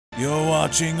You're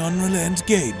watching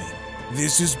UnrealEntGaming.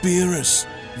 This is Beerus,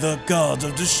 the god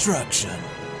of destruction.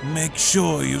 Make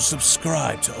sure you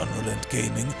subscribe to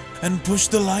UnrealEntGaming and push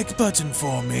the like button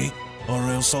for me, or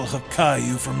else I'll Hakai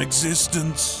you from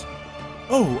existence.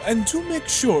 Oh, and do make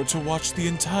sure to watch the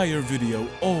entire video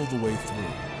all the way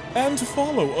through. And to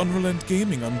follow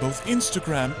UnrealEntGaming on both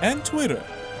Instagram and Twitter.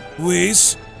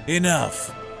 Whis,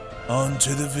 enough. On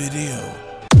to the video.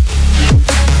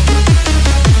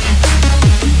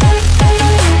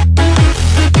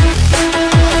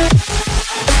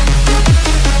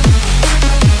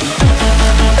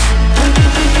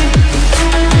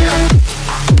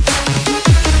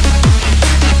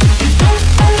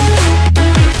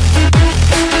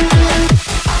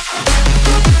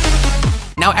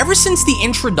 Now, ever since the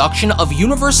introduction of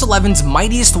Universe 11's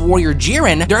mightiest warrior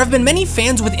Jiren, there have been many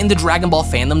fans within the Dragon Ball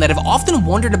fandom that have often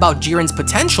wondered about Jiren's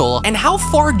potential and how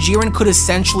far Jiren could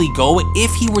essentially go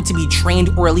if he were to be trained,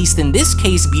 or at least in this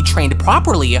case be trained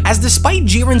properly, as despite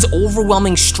Jiren's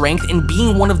overwhelming strength in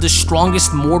being one of the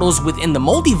strongest mortals within the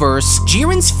multiverse,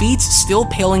 Jiren's feats still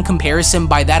pale in comparison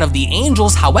by that of the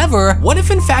angels. However, what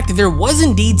if in fact there was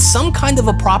indeed some kind of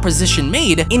a proposition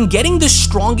made in getting the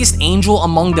strongest angel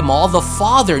among them all, the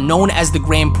father known as the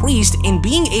Grand Priest, in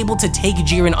being able to take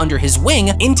Jiren under his wing,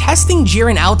 in testing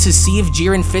Jiren out to see if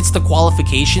Jiren fits the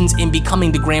qualifications in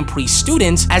becoming the Grand Priest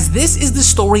student, as this is the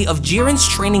story of Jiren's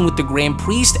training with the Grand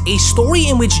Priest, a story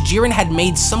in which Jiren had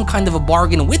made some kind of a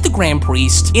bargain with the Grand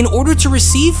Priest in order to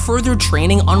receive further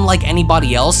training unlike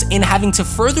anybody else, in having to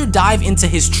further dive into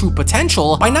his true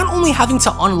potential by not only having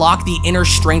to unlock the inner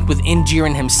strength within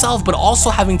Jiren himself, but also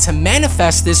having to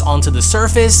manifest this onto the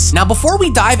surface. Now, before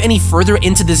we dive any further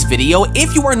into this video,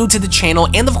 if you are new to the channel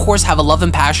and of course have a love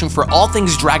and passion for all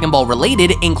things Dragon Ball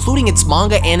related, including its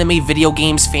manga, anime, video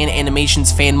games, fan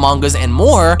animations, fan mangas, and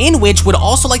more, in which would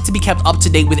also like to be kept up to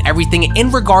date with everything in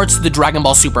regards to the Dragon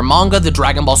Ball Super manga, the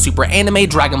Dragon Ball Super anime,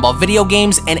 Dragon Ball video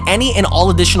games, and any and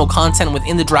all additional content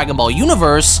within the Dragon Ball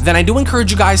universe, then I do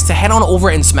encourage you guys to head on over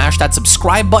and smash that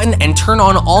subscribe button and turn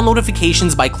on all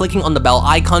notifications by clicking on the bell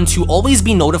icon to always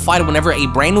be notified whenever a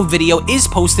brand new video is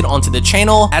posted onto the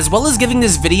channel, as well as giving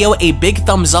this video a big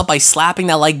thumbs up by slapping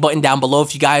that like button down below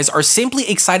if you guys are simply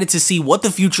excited to see what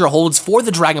the future holds for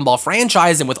the Dragon Ball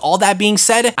franchise. And with all that being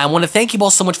said, I want to thank you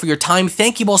all so much for your time,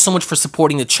 thank you all so much for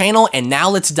supporting the channel, and now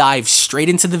let's dive straight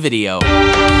into the video.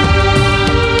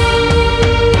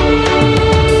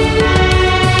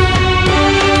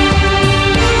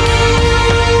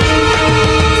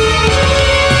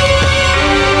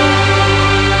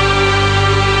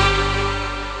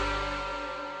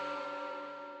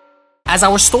 As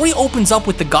our story opens up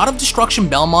with the God of Destruction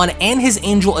Belmont and his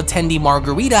angel attendee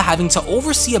Margarita having to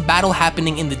oversee a battle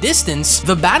happening in the distance,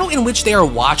 the battle in which they are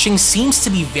watching seems to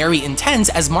be very intense,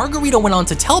 as Margarita went on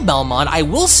to tell Belmont, "I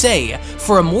will say,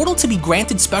 for a mortal to be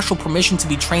granted special permission to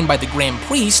be trained by the Grand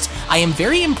Priest, I am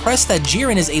very impressed that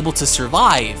Jiren is able to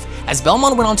survive." As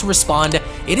Belmont went on to respond,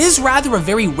 "It is rather a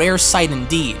very rare sight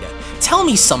indeed. Tell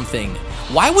me something.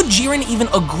 Why would Jiren even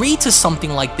agree to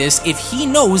something like this if he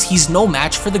knows he's no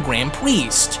match for the Grand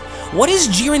Priest? What is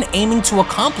Jiren aiming to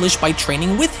accomplish by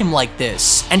training with him like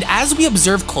this?" And as we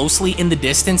observe closely in the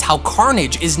distance how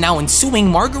carnage is now ensuing,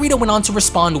 Margarita went on to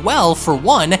respond, "Well, for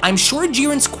one, I'm sure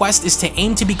Jiren's quest is to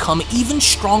aim to become even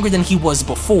stronger than he was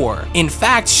before. In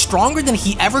fact, stronger than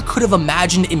he ever could have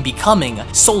imagined in becoming.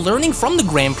 So learning from the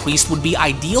Grand Priest would be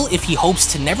ideal if he hopes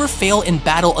to never fail in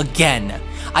battle again.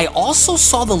 I also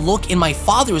saw the look in my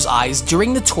father's eyes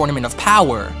during the Tournament of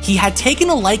Power. He had taken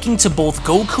a liking to both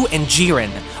Goku and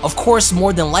Jiren, of course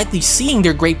more than likely seeing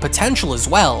their great potential as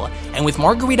well." And with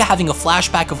Margarita having a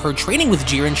flashback of her training with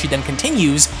Jiren, she then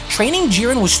continues, "Training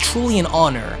Jiren was truly an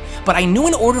honor, but I knew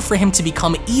in order for him to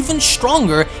become even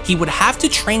stronger, he would have to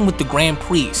train with the Grand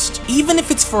Priest. Even if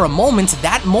it's for a moment,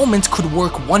 that moment could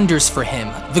work wonders for him.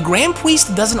 The Grand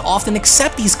Priest doesn't often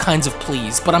accept these kinds of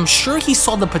pleas, but I'm sure he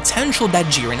saw the potential that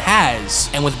Jiren has."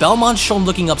 And with Belmont shown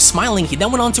looking up smiling, he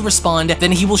then went on to respond,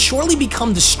 "Then he will surely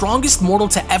become the strongest mortal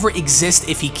to ever exist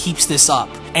if he keeps this up.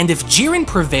 And if Jiren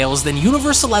prevails, then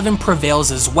Universe 11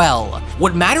 prevails as well.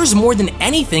 What matters more than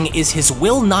anything is his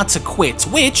will not to quit,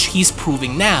 which he's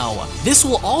proving now. This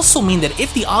will also mean that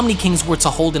if the Omni Kings were to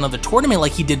hold another tournament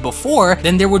like he did before,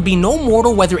 then there would be no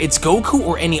mortal, whether it's Goku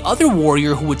or any other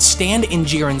warrior, who would stand in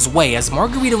Jiren's way." As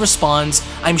Margarita responds,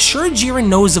 "I'm sure Jiren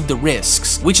knows of the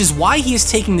risks, which is why he is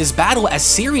taking this battle as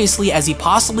seriously as he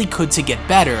possibly could to get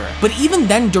better." But even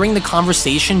then, during the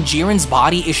conversation, Jiren's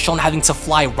body is shown having to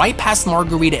fly right past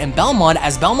Margarita Margarita and Belmont,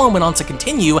 as Belmont went on to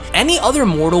continue, any other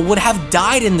mortal would have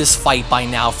died in this fight by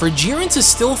now. For Jiren to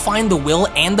still find the will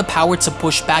and the power to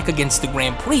push back against the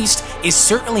Grand Priest is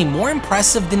certainly more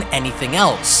impressive than anything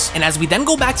else. And as we then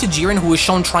go back to Jiren, who is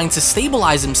shown trying to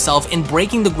stabilize himself and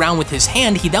breaking the ground with his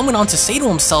hand, he then went on to say to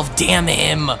himself, damn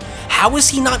him, how is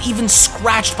he not even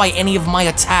scratched by any of my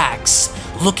attacks?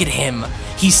 Look at him.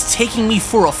 He's taking me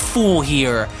for a fool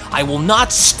here. I will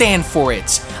not stand for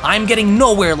it. I'm getting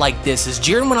nowhere like this, as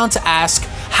Jiren went on to ask,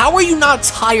 how are you not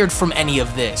tired from any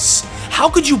of this? How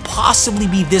could you possibly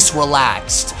be this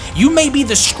relaxed? You may be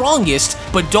the strongest,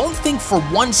 but don't think for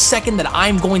 1 second that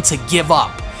I'm going to give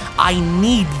up. I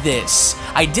need this.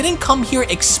 I didn't come here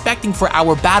expecting for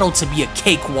our battle to be a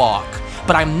cakewalk.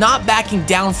 But I'm not backing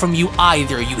down from you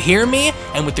either, you hear me?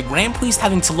 And with the Grand Priest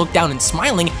having to look down and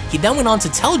smiling, he then went on to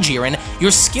tell Jiren,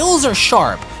 your skills are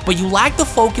sharp, but you lack the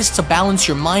focus to balance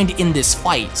your mind in this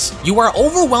fight. You are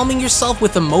overwhelming yourself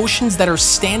with emotions that are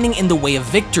standing in the way of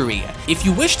victory. If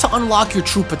you wish to unlock your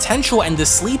true potential and the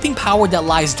sleeping power that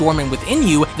lies dormant within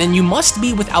you, then you must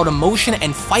be without emotion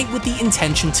and fight with the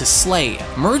intention to slay.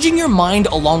 Merging your mind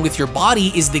along with your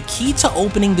body is the key to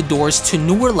opening the doors to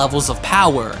newer levels of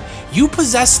power. You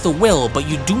possess the will, but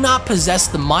you do not possess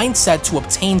the mindset to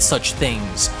obtain such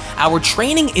things. Our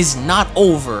training is not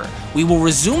over. We will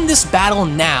resume this battle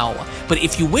now, but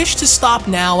if you wish to stop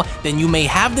now, then you may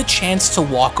have the chance to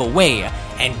walk away.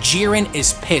 And Jiren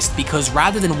is pissed because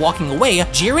rather than walking away,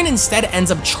 Jiren instead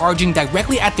ends up charging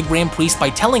directly at the Grand Priest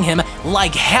by telling him,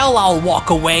 like hell I'll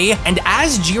walk away. And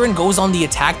as Jiren goes on the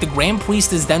attack, the Grand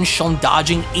Priest is then shown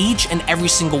dodging each and every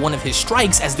single one of his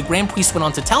strikes, as the Grand Priest went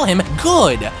on to tell him,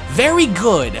 good, very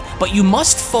good, but you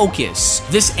must focus.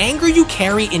 This anger you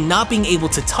carry in not being able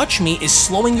to touch me is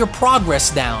slowing your progress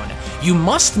down. You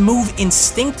must move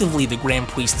instinctively, the Grand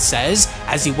Priest says.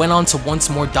 As he went on to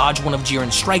once more dodge one of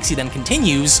Jiren's strikes, he then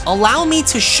continues, allow me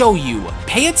to show you.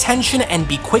 Pay attention and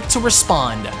be quick to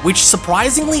respond. Which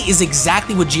surprisingly is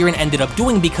exactly what Jiren ended up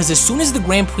doing, because as soon as the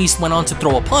Grand Priest went on to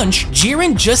throw a punch,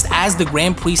 Jiren, just as the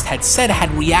Grand Priest had said,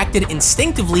 had reacted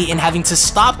instinctively in having to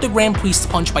stop the Grand Priest's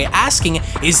punch by asking,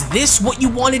 is this what you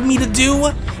wanted me to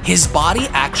do? His body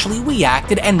actually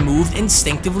reacted and moved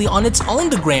instinctively on its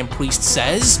own, the Grand Priest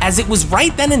says, as it was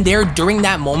right then and there during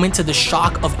that moment, to the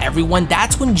shock of everyone,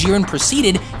 that's when Jiren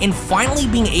proceeded in finally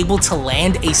being able to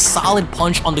land a solid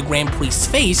punch on the Grand Priest's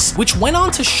face, which went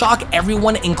on to shock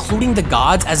everyone, including the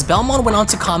gods, as Belmont went on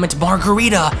to comment,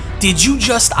 Margarita, did you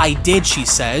just— I did, she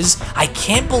says. I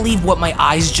can't believe what my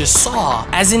eyes just saw.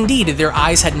 As indeed, their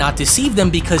eyes had not deceived them,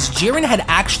 because Jiren had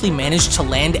actually managed to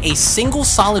land a single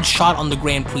solid shot on the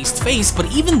Grand Priest's face, but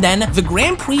even then, the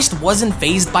Grand Priest wasn't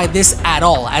fazed by this at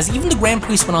all, as even the Grand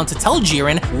Priest went on to tell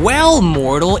Jiren, well,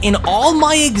 mortal, in all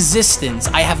my existence,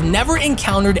 I have never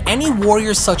encountered any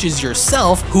warrior such as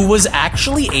yourself who was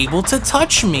actually able to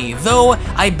touch me. Though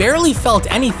I barely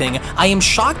felt anything, I am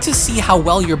shocked to see how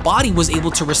well your body was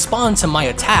able to respond to my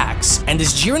attacks. And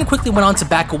as Jiren quickly went on to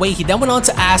back away, he then went on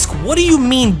to ask, what do you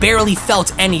mean barely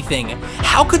felt anything?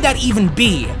 How could that even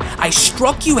be? I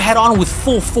struck you head on with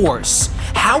full force.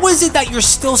 How is it that you're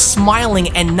still smiling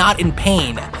and not in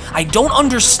pain? I don't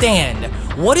understand.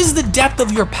 What is the depth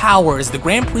of your powers? The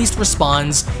Grand Priest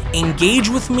responds, engage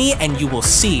with me and you will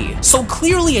see. So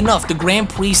clearly enough, the Grand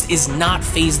Priest is not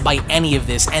fazed by any of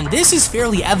this, and this is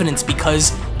fairly evident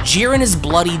because Jiren is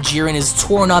bloody, Jiren is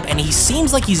torn up, and he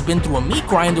seems like he's been through a meat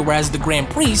grinder, whereas the Grand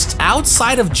Priest,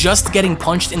 outside of just getting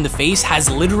punched in the face, has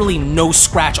literally no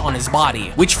scratch on his body.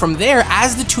 Which from there,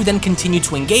 as the two then continue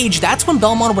to engage, that's when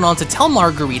Belmont went on to tell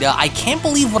Margarita, I can't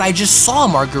believe what I just saw,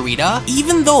 Margarita.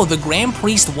 Even though the Grand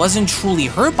Priest wasn't truly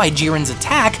hurt by Jiren's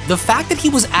attack, the fact that he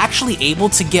was actually able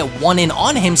to get one in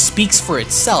on him speaks for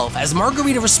itself. As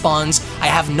Margarita responds, I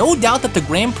have no doubt that the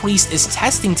Grand Priest is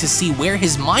testing to see where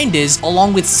his mind is,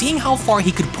 along with seeing how far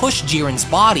he could push Jiren's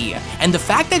body. And the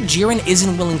fact that Jiren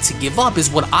isn't willing to give up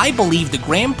is what I believe the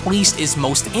Grand Priest is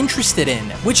most interested in.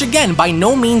 Which again, by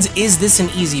no means is this an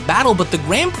easy battle, but the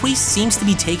Grand Priest seems to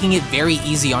be taking it very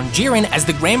easy on Jiren, as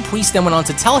the Grand Priest then went on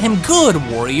to tell him, good,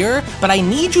 warrior, but I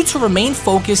need you to remain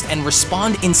focused and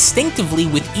respond instinctively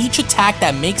with each attack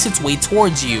that makes its way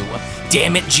towards you.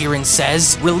 Damn it, Jiren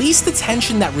says. Release the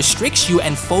tension that restricts you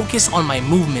and focus on my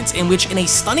movements, in which in a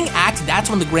stunning act, that's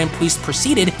when the Grand Priest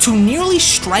proceeded to nearly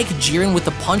strike Jiren with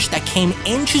a punch that came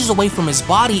inches away from his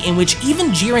body, in which even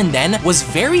Jiren then was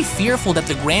very fearful that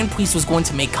the Grand Priest was going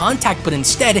to make contact, but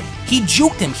instead, he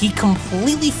juked him. He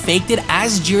completely faked it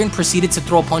as Jiren proceeded to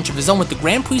throw a punch of his own, with the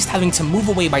Grand Priest having to move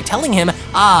away by telling him,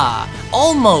 ah,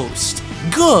 almost.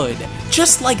 Good.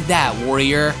 Just like that,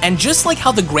 warrior. And just like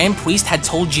how the Grand Priest had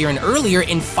told Jiren earlier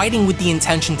in fighting with the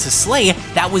intention to slay,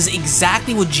 that was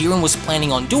exactly what Jiren was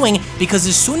planning on doing, because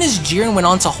as soon as Jiren went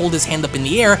on to hold his hand up in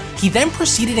the air, he then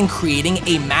proceeded in creating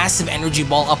a massive energy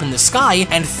ball up in the sky,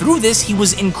 and through this he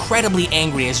was incredibly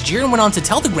angry as Jiren went on to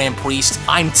tell the Grand Priest,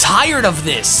 "I'm tired of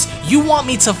this! You want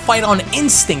me to fight on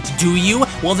instinct, do you?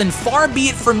 Well then far be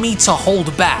it from me to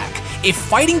hold back. If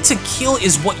fighting to kill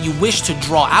is what you wish to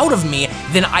draw out of me,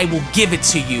 then I will give it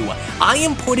to you. I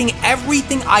am putting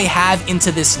everything I have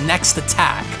into this next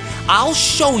attack. I'll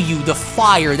show you the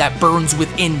fire that burns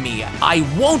within me. I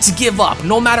won't give up,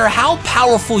 no matter how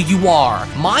powerful you are.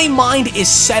 My mind is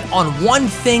set on one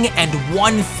thing and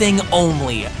one thing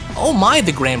only." Oh my,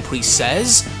 the Grand Priest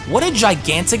says. What a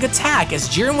gigantic attack, as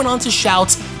Jiren went on to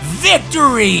shout,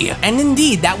 "Victory!" And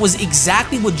indeed, that was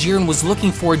exactly what Jiren was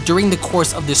looking for during the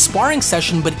course of this sparring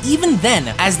session, but even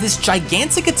then, as this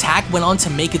gigantic attack went on to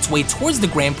make its way towards the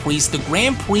Grand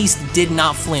Priest did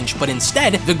not flinch, but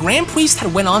instead, the Grand Priest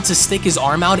had went on to stick his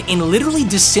arm out in literally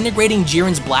disintegrating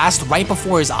Jiren's blast right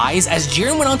before his eyes, as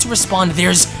Jiren went on to respond,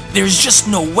 There's just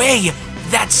no way!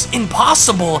 That's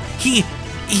impossible! He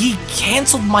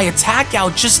canceled my attack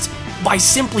out just by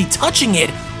simply touching it.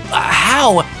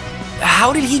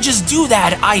 How did he just do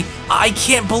that? I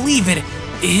can't believe it.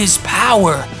 His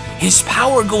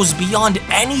power goes beyond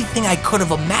anything I could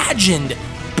have imagined.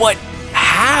 But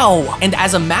how? And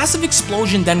as a massive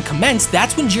explosion then commenced,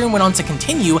 that's when Jiren went on to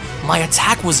continue, "My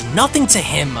attack was nothing to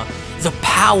him. The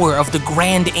power of the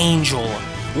Grand Angel.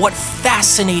 What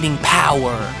fascinating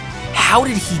power. How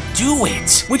did he do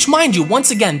it?" Which, mind you,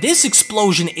 once again, this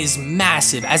explosion is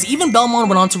massive, as even Belmont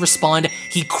went on to respond,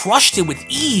 "He crushed it with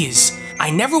ease. I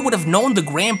never would have known the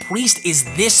Grand Priest is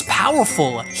this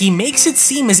powerful. He makes it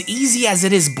seem as easy as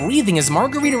it is breathing," as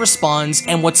Margarita responds,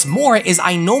 "and what's more is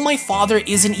I know my father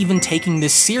isn't even taking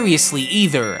this seriously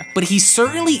either, but he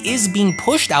certainly is being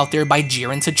pushed out there by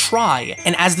Jiren to try."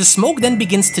 And as the smoke then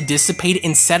begins to dissipate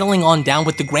and settling on down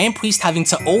with the Grand Priest having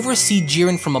to oversee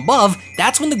Jiren from above,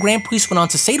 that's when the Grand Priest went on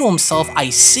to say to himself,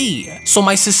 "I see. So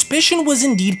my suspicion was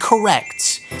indeed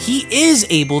correct. He is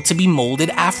able to be molded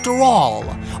after all.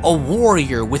 A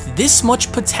warrior with this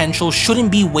much potential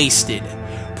shouldn't be wasted.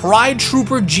 Pride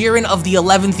Trooper Jiren of the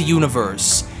 11th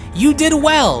universe. You did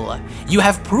well. You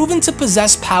have proven to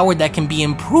possess power that can be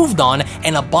improved on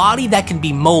and a body that can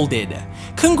be molded.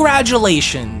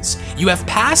 Congratulations! You have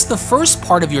passed the first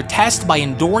part of your test by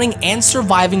enduring and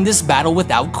surviving this battle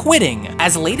without quitting."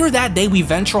 As later that day we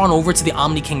venture on over to the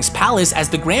Omni King's palace, as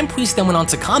the Grand Priest then went on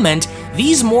to comment,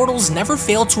 "These mortals never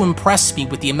fail to impress me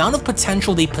with the amount of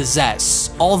potential they possess.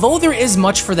 Although there is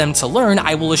much for them to learn,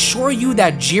 I will assure you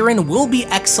that Jiren will be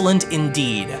excellent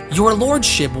indeed." "Your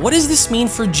lordship, what does this mean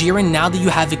for Jiren now that you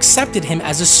have accepted him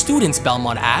as a student?"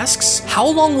 Belmont asks. "How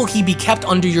long will he be kept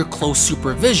under your close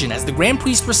supervision?" As the Grand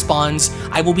Priest responds,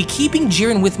 "I will be keeping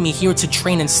Jiren with me here to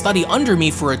train and study under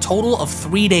me for a total of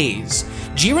 3 days.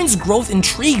 Jiren's growth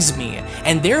intrigues me,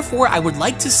 and therefore I would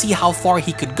like to see how far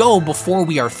he could go before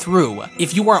we are through.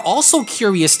 If you are also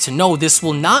curious to know, this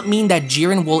will not mean that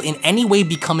Jiren will in any way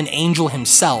become an angel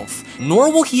himself,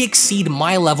 nor will he exceed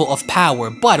my level of power,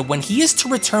 but when he is to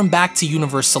return back to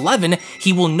Universe 11,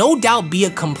 he will no doubt be a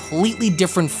completely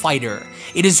different fighter.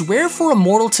 It is rare for a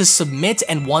mortal to submit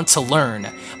and want to learn,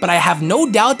 but I have no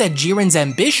doubt that Jiren's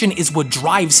ambition is what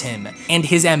drives him, and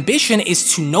his ambition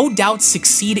is to no doubt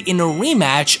succeed in a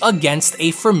rematch against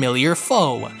a familiar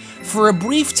foe. For a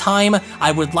brief time,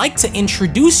 I would like to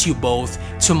introduce you both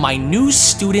to my new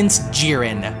student,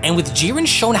 Jiren." And with Jiren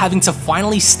shown having to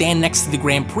finally stand next to the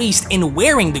Grand Priest and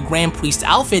wearing the Grand Priest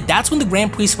outfit, that's when the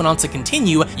Grand Priest went on to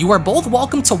continue, "You are both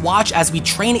welcome to watch as we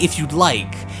train if you'd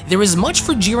like. There is much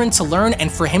for Jiren to learn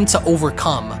and for him to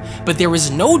overcome, but there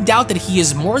is no doubt that he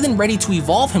is more than ready to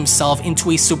evolve himself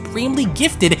into a supremely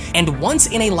gifted and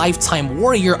once-in-a-lifetime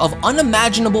warrior of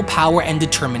unimaginable power and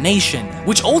determination,"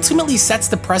 which ultimately sets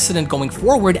the precedent going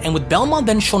forward. And with Belmont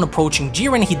then shown approaching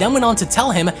Jiren, he then went on to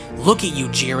tell him, "Look at you,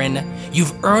 Jiren.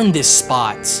 You've earned this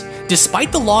spot.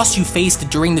 Despite the loss you faced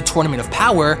during the Tournament of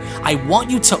Power, I want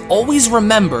you to always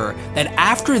remember that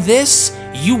after this,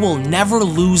 you will never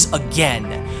lose again.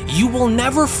 You will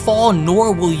never fall,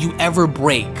 nor will you ever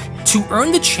break. To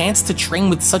earn the chance to train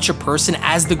with such a person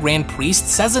as the Grand Priest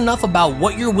says enough about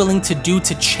what you're willing to do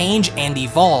to change and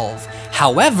evolve.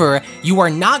 However, you are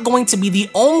not going to be the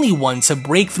only one to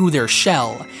break through their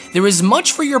shell. There is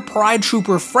much for your Pride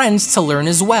Trooper friends to learn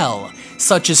as well,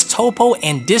 such as Topo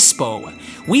and Dispo.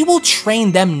 We will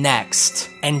train them next.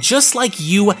 And just like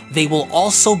you, they will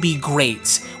also be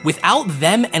great. Without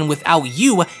them and without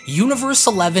you, Universe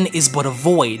 11 is but a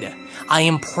void. I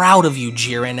am proud of you,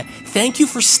 Jiren. Thank you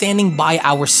for standing by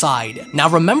our side. Now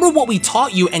remember what we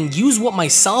taught you and use what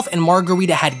myself and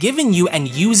Margarita had given you and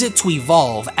use it to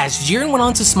evolve. As Jiren went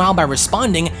on to smile by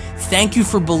responding, thank you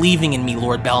for believing in me,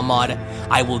 Lord Belmont.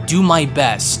 I will do my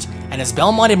best. And as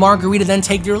Belmont and Margarita then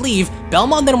take their leave,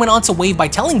 Belmont then went on to wave by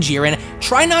telling Jiren,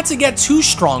 try not to get too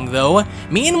strong though.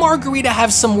 Me and Margarita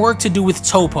have some work to do with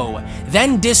Topo,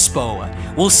 then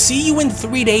Dispo. We'll see you in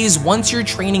 3 days once your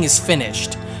training is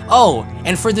finished. Oh,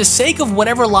 and for the sake of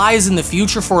whatever lies in the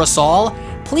future for us all,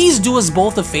 please do us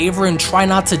both a favor and try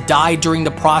not to die during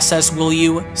the process, will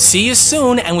you? See you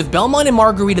soon. And with Belmont and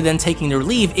Margarita then taking their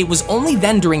leave, it was only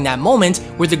then during that moment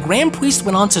where the Grand Priest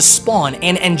went on to spawn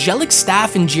an angelic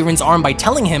staff in Jiren's arm by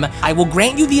telling him, I will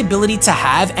grant you the ability to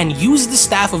have and use the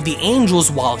staff of the angels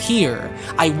while here.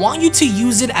 I want you to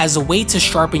use it as a way to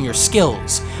sharpen your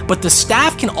skills, but the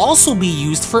staff can also be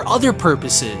used for other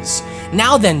purposes.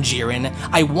 Now then, Jiren,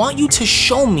 I want you to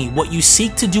show me what you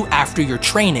seek to do after your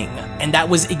training. And that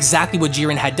was exactly what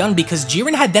Jiren had done, because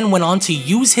Jiren had then went on to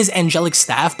use his angelic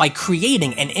staff by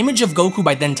creating an image of Goku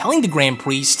by then telling the Grand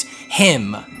Priest,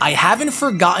 him. I haven't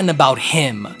forgotten about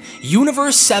him.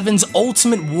 Universe 7's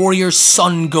ultimate warrior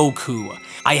Son Goku.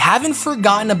 I haven't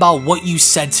forgotten about what you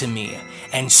said to me,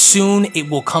 and soon it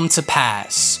will come to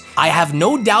pass. I have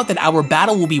no doubt that our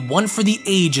battle will be one for the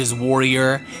ages,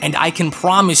 warrior, and I can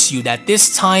promise you that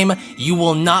this time you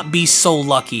will not be so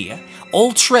lucky.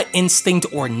 Ultra Instinct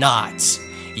or not.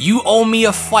 You owe me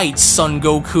a fight, Son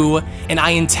Goku, and I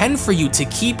intend for you to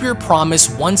keep your promise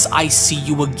once I see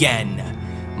you again.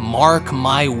 Mark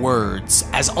my words.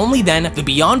 As only then, the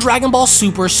Beyond Dragon Ball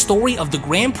Super Story of the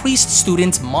Grand Priest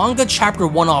Student Manga Chapter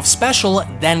 1-Off Special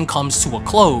then comes to a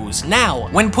close. Now,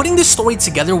 when putting this story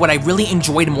together, what I really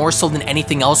enjoyed more so than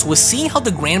anything else was seeing how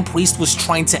the Grand Priest was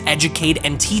trying to educate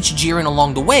and teach Jiren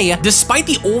along the way, despite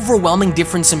the overwhelming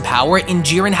difference in power in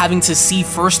Jiren having to see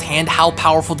firsthand how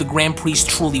powerful the Grand Priest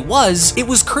truly was. It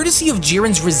was courtesy of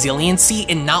Jiren's resiliency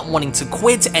in not wanting to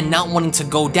quit and not wanting to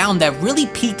go down that really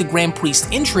piqued the Grand Priest's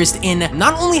interest in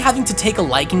not only having to take a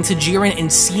liking to Jiren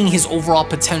and seeing his overall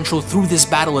potential through this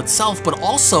battle itself, but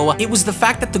also it was the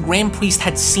fact that the Grand Priest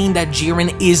had seen that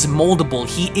Jiren is moldable,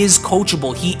 he is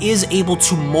coachable, he is able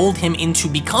to mold him into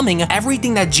becoming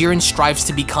everything that Jiren strives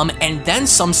to become, and then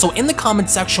some. So in the comment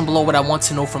section below, what I want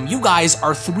to know from you guys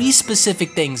are 3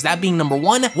 specific things, that being number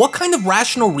 1, what kind of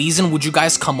rational reason would you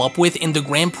guys come up with in the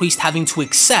Grand Priest having to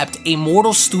accept a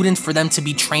mortal student for them to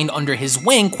be trained under his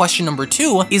wing? Question number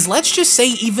 2 is, let's just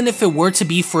say even if it were to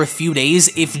be for a few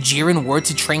days, if Jiren were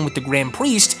to train with the Grand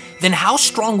Priest, then how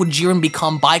strong would Jiren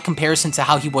become by comparison to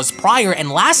how he was prior?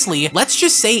 And lastly, let's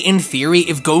just say in theory,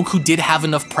 if Goku did have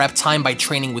enough prep time by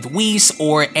training with Whis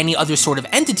or any other sort of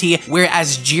entity,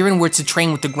 whereas Jiren were to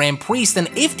train with the Grand Priest, then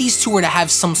if these two were to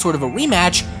have some sort of a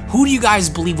rematch, who do you guys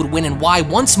believe would win and why?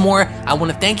 Once more, I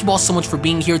want to thank you all so much for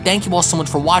being here. Thank you all so much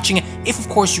for watching. If of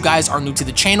course you guys are new to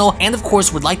the channel and of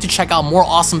course would like to check out more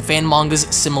awesome fan mangas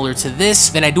similar to this,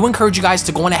 then I do encourage you guys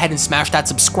to go on ahead and smash that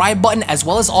subscribe button, as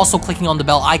well as also clicking on the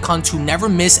bell icon to never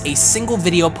miss a single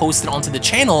video posted onto the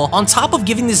channel, on top of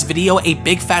giving this video a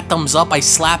big fat thumbs up by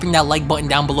slapping that like button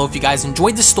down below if you guys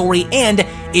enjoyed the story, and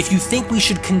if you think we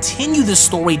should continue the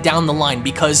story down the line,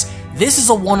 because this is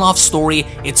a one-off story,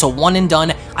 it's a one and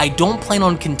done. I don't plan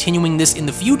on continuing this in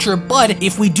the future, but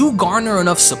if we do garner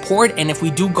enough support and if we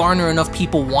do garner enough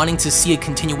people wanting to see a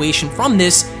continuation from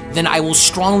this, then I will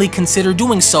strongly consider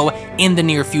doing so in the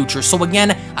near future. So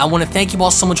again, I want to thank you all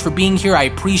so much for being here. I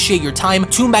appreciate your time.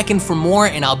 Tune back in for more,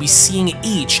 and I'll be seeing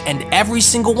each and every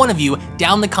single one of you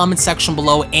down in the comment section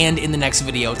below and in the next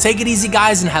video. Take it easy,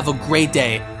 guys, and have a great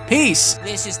day. Peace!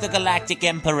 This is the Galactic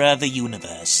Emperor of the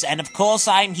Universe, and of course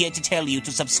I'm here to tell you to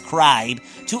subscribe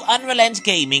to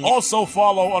UnrealEntGaming. Also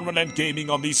follow UnrealEntGaming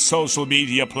on these social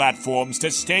media platforms to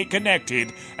stay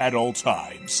connected at all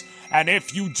times. And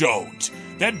if you don't,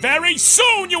 then very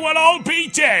soon you will all be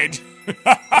dead!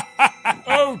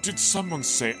 Oh, did someone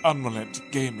say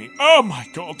UnrealEntGaming? Oh my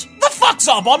god. The fuck's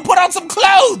up? Put on some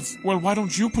clothes! Well, why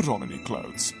don't you put on any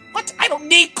clothes? What? I don't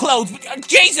need clothes.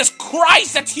 Jesus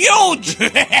Christ, that's huge!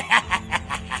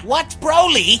 What,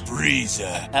 Broly?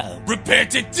 Frieza, Uh-oh. prepare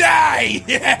to die!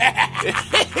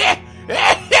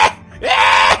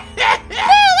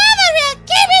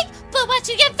 UnrealEntGaming, but once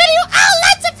you get video,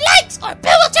 lots of likes, or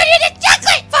Bill will turn you into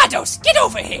chocolate! Vados, get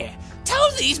over here!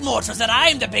 Tell these mortals that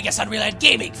I'm the biggest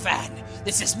UnrealEntGaming fan.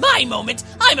 This is my moment.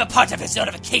 I'm a part of his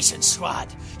notification squad.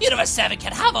 Universe 7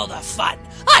 can have all the fun.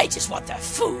 I just want the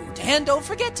food. And don't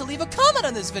forget to leave a comment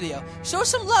on this video. Show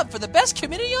some love for the best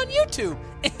community on YouTube.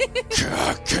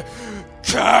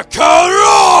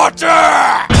 Kakarot!